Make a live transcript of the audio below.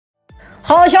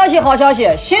好消息，好消息！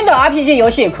新的 RPG 游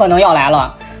戏可能要来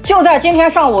了。就在今天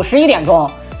上午11点钟，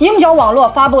鹰角网络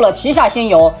发布了旗下新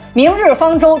游《明日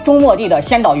方舟终末地》的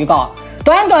先导预告。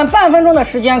短短半分钟的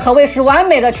时间，可谓是完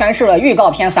美的诠释了预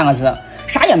告片3个字，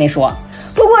啥也没说。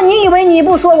不过你以为你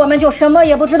不说我们就什么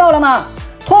也不知道了吗？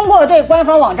通过对官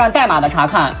方网站代码的查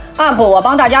看 ，UP 我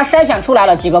帮大家筛选出来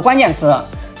了几个关键词：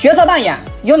角色扮演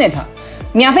Unit、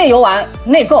免费游玩、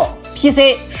内购、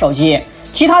PC、手机。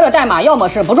其他的代码要么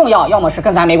是不重要，要么是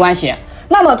跟咱没关系。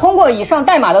那么通过以上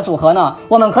代码的组合呢，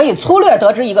我们可以粗略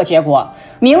得知一个结果：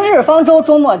明日方舟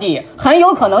终末地很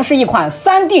有可能是一款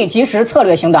3D 即时策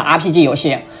略型的 RPG 游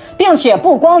戏，并且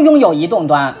不光拥有移动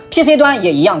端 ，PC 端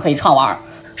也一样可以畅玩。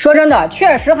说真的，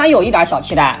确实还有一点小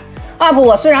期待。UP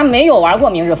我虽然没有玩过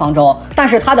明日方舟，但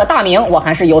是它的大名我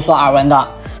还是有所耳闻的。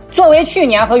作为去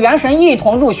年和原神一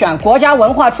同入选国家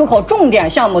文化出口重点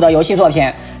项目的游戏作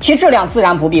品，其质量自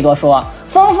然不必多说。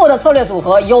丰富的策略组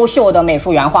合，优秀的美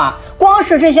术原画，光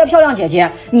是这些漂亮姐姐，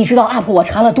你知道 UP 我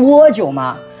查了多久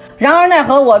吗？然而奈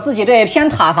何我自己对偏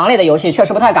塔防类的游戏确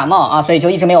实不太感冒啊，所以就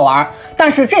一直没有玩。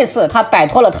但是这次它摆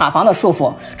脱了塔防的束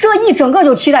缚，这一整个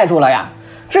就期待住了呀。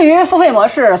至于付费模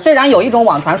式，虽然有一种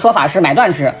网传说法是买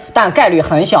断制，但概率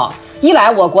很小。一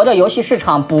来我国的游戏市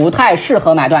场不太适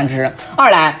合买断制，二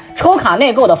来抽卡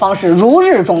内购的方式如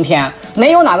日中天，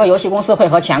没有哪个游戏公司会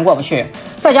和钱过不去。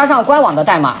再加上官网的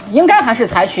代码，应该还是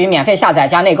采取免费下载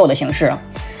加内购的形式。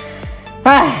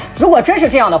如果真是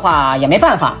这样的话，也没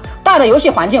办法，大的游戏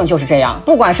环境就是这样，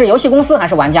不管是游戏公司还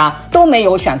是玩家都没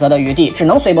有选择的余地，只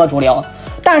能随波逐流。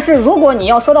但是如果你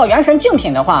要说到原神竞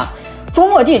品的话，终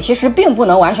末地其实并不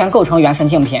能完全构成原神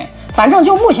竞品，反正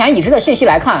就目前已知的信息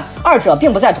来看，二者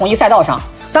并不在同一赛道上。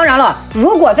当然了，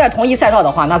如果在同一赛道的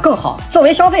话，那更好。作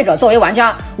为消费者，作为玩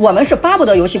家，我们是巴不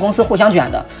得游戏公司互相卷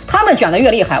的，他们卷得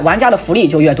越厉害，玩家的福利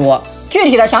就越多。具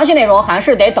体的详细内容还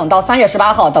是得等到3月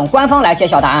18号等官方来揭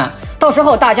晓答案，到时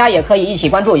候大家也可以一起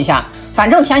关注一下。反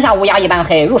正天下乌鸦一般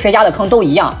黑，入谁家的坑都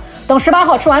一样。等18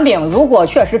号吃完饼，如果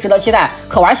确实值得期待，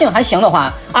可玩性还行的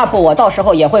话，UP我到时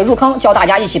候也会入坑，教大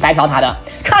家一起白嫖它的。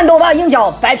颤抖吧鹰角，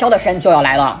白嫖的神就要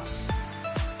来了。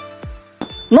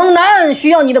猛男需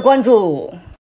要你的关注。